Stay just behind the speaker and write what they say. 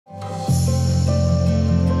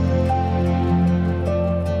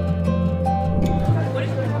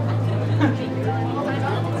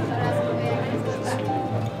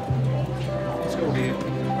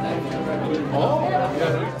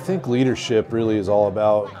think leadership really is all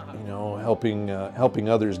about, helping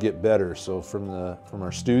others get better. So from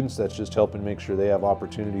our students, that's just helping make sure they have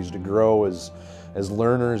opportunities to grow as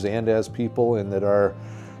learners and as people, and that our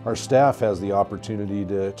staff has the opportunity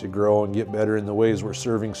to grow and get better in the ways we're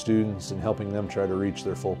serving students and helping them try to reach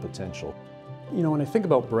their full potential. When I think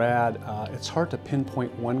about Brad, it's hard to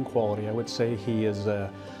pinpoint one quality. I would say he's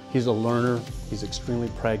a learner. He's extremely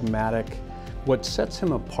pragmatic. What sets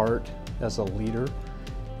him apart as a leader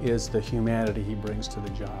is the humanity he brings to the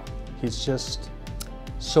job. He's just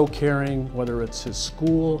so caring, whether it's his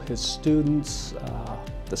school, his students,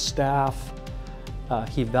 the staff.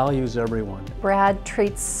 He values everyone. Brad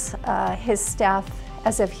treats his staff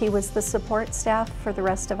as if he was the support staff for the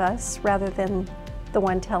rest of us, rather than the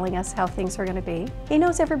one telling us how things are going to be. He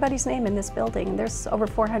knows everybody's name in this building. There's over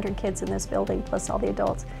 400 kids in this building, plus all the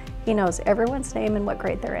adults. He knows everyone's name and what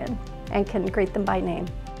grade they're in, and can greet them by name.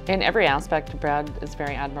 In every aspect, Brad is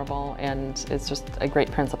very admirable and is just a great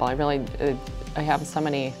principal. I have so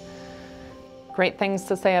many great things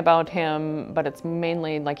to say about him, but it's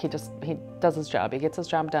mainly like he does his job. He gets his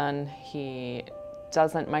job done. He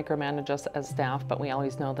doesn't micromanage us as staff, but we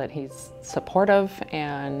always know that he's supportive,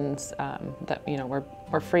 and that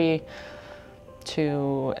we're free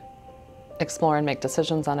to explore and make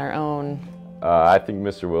decisions on our own. I think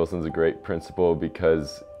Mr. Wilson's a great principal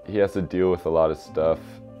because he has to deal with a lot of stuff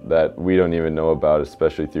that we don't even know about,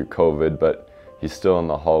 especially through COVID, but he's still in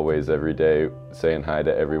the hallways every day saying hi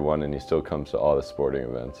to everyone, and he still comes to all the sporting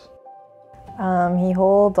events. He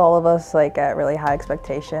holds all of us at really high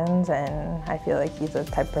expectations, and I feel like he's the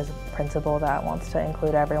type of principal that wants to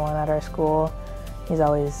include everyone at our school. He's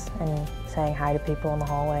always saying hi to people in the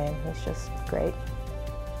hallway, and he's just great.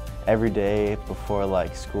 Every day before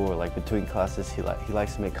school or between classes, he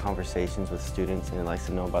likes to make conversations with students, and he likes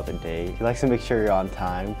to know about their day. He likes to make sure you're on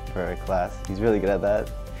time for a class. He's really good at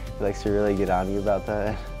that. He likes to really get on you about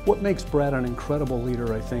that. What makes Brad an incredible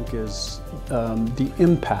leader, I think, is the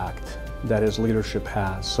impact that his leadership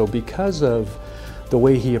has. So because of the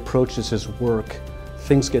way he approaches his work,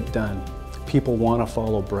 things get done. People want to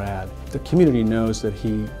follow Brad. The community knows that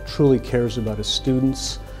he truly cares about his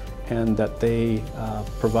students, and that they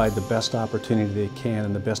provide the best opportunity they can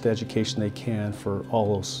and the best education they can for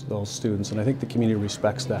all those students. And I think the community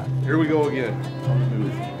respects that. Here we go again.